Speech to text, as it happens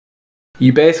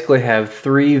You basically have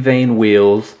 3 vane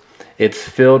wheels. It's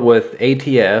filled with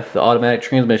ATF, the automatic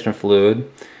transmission fluid.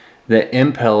 The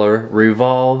impeller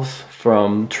revolves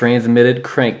from transmitted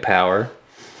crank power.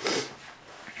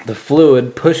 The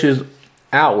fluid pushes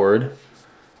outward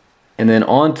and then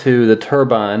onto the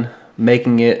turbine,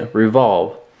 making it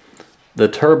revolve. The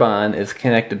turbine is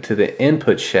connected to the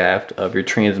input shaft of your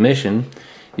transmission.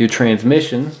 Your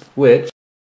transmission,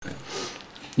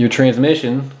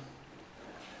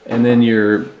 and then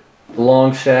your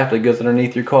long shaft that goes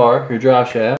underneath your car, your drive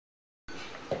shaft.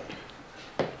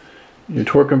 Your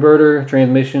torque converter,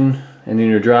 transmission, and then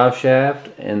your drive shaft,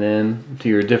 and then to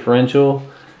your differential,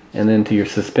 and then to your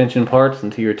suspension parts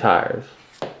and to your tires.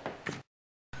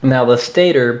 Now the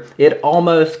stator, it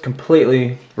almost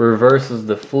completely reverses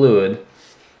the fluid.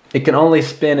 It can only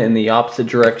spin in the opposite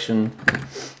direction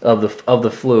of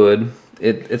the fluid.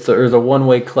 There's a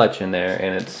one-way clutch in there,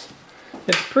 and it's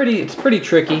pretty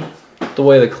tricky the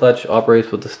way the clutch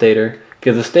operates with the stator,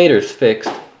 because the stator is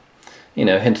fixed, you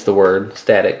know, hence the word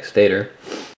static stator.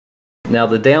 Now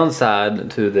the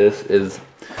downside to this is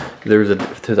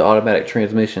to the automatic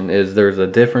transmission is there's a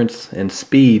difference in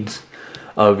speeds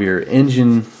of your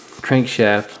engine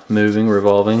crankshaft moving,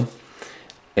 revolving,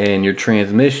 and your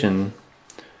transmission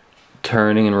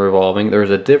turning and revolving. There's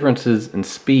a differences in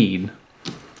speed,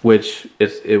 which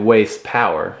it wastes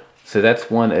power. So that's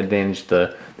one advantage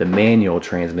the manual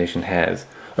transmission has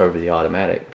over the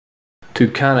automatic. To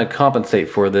kind of compensate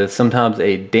for this, sometimes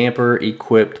a damper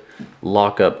equipped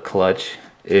lockup clutch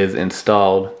is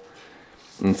installed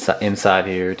inside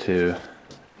here to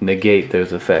negate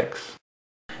those effects.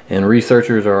 And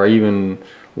researchers are even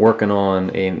working on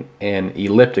an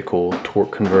elliptical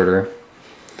torque converter,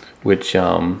 which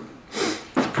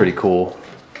is pretty cool.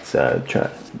 So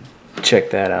check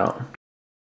that out.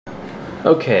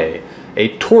 Okay,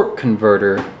 a torque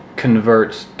converter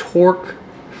converts torque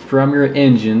from your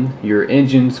engine. Your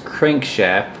engine's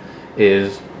crankshaft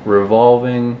is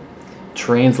revolving,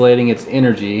 translating its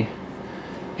energy,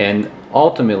 and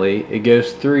ultimately it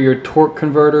goes through your torque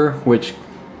converter, which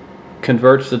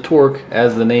converts the torque,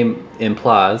 as the name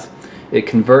implies. It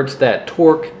converts that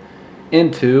torque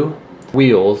into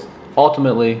wheels,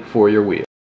 ultimately for your wheel.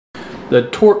 The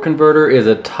torque converter is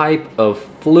a type of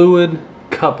fluid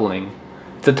coupling.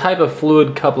 It's a type of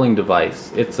fluid coupling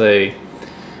device. It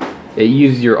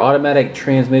uses your automatic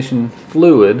transmission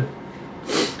fluid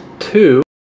to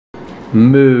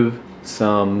move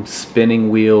some spinning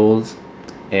wheels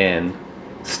and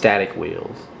static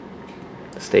wheels.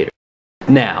 Stator.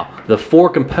 Now, the 4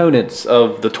 components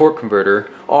of the torque converter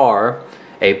are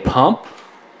a pump,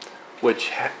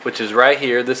 which is right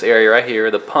here, this area right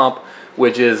here, the pump,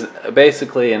 which is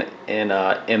basically an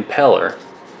impeller.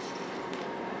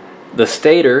 The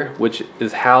stator, which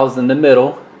is housed in the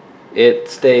middle, it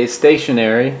stays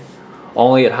stationary.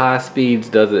 Only at high speeds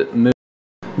does it move.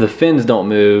 The fins don't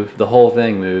move, the whole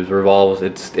thing moves, revolves.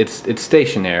 It's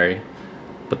stationary,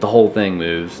 but the whole thing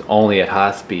moves only at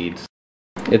high speeds.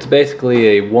 It's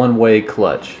basically a one-way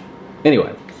clutch.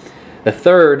 Anyway, the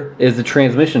third is the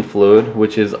transmission fluid,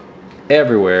 which is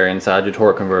everywhere inside your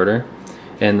torque converter.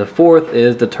 And the fourth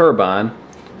is the turbine,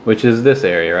 which is this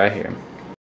area right here.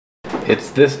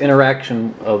 It's this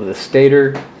interaction of the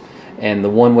stator and the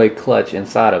one-way clutch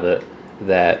inside of it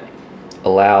that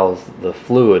allows the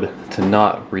fluid to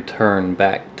not return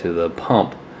back to the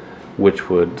pump, which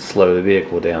would slow the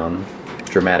vehicle down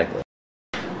dramatically.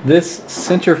 This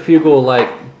centrifugal-like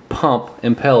pump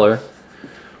impeller,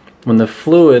 when the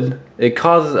fluid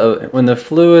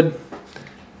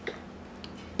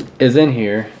is in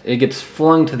here, it gets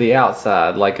flung to the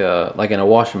outside like in a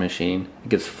washing machine. It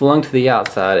gets flung to the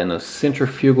outside in a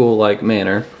centrifugal-like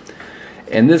manner,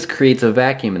 and this creates a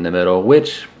vacuum in the middle,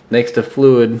 which makes the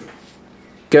fluid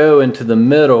go into the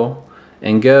middle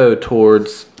and go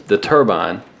towards the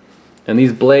turbine. And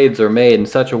these blades are made in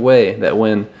such a way that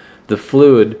when the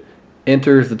fluid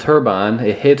enters the turbine,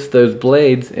 it hits those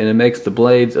blades and it makes the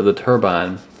blades of the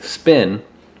turbine spin,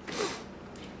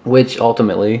 which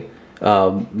ultimately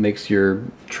makes your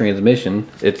transmission,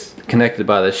 it's connected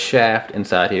by the shaft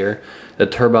inside here. The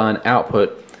turbine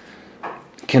output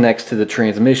connects to the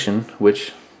transmission,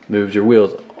 which moves your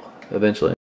wheels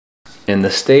eventually. And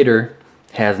the stator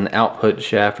has an output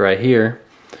shaft right here,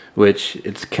 which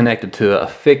it's connected to a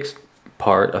fixed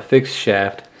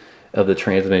shaft of the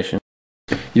transmission.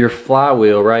 Your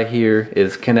flywheel right here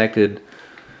is connected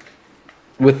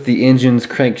with the engine's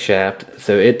crankshaft,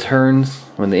 so it turns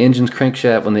when the engine's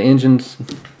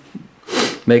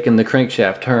making the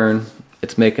crankshaft turn,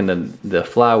 it's making the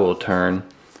flywheel turn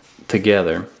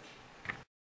together.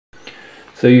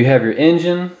 So you have your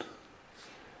engine,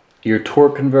 your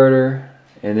torque converter,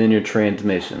 and then your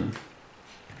transmission.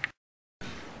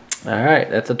 Alright,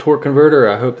 that's a torque converter.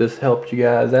 I hope this helped you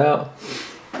guys out.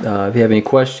 If you have any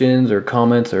questions or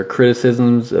comments or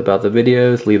criticisms about the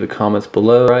videos, leave the comments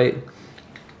below, right?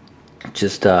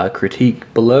 Just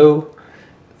critique below,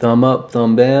 thumb up,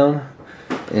 thumb down,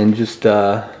 and just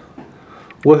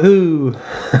woohoo!